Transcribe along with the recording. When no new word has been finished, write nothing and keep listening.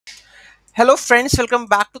Hello friends, welcome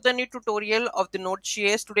back to the new tutorial of the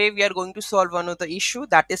Node.js. Today we are going to solve one of the issue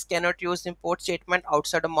that is cannot use import statement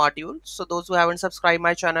outside a module. So those who haven't subscribed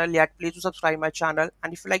my channel yet, please do subscribe my channel.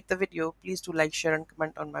 And if you like the video, please do like, share and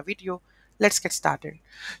comment on my video. Let's get started.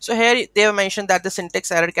 So here they have mentioned that the syntax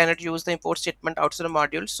error cannot use the import statement outside a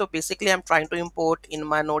module. So basically I'm trying to import in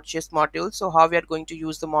my Node.js module. So how we are going to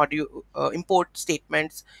use the module import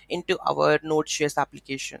statements into our Node.js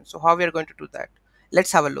application. So how we are going to do that?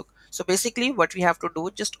 Let's have a look. So basically what we have to do,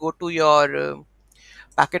 just go to your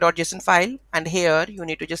packet.json file, and here you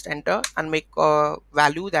need to just enter and make a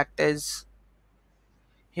value that is,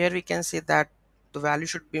 here we can say that the value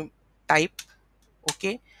should be type,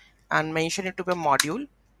 okay, and mention it to be a module,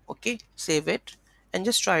 okay, save it and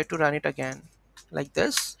just try to run it again like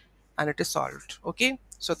this, and it is solved. Okay,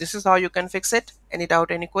 so this is how you can fix it. Any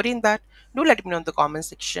doubt, any query in that, do let me know in the comment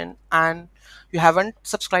section. And you haven't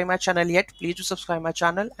subscribed my channel yet, please do subscribe my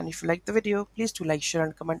channel. And if you like the video, please do like, share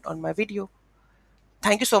and comment on my video.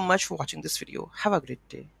 Thank you so much for watching this video. Have a great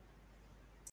day.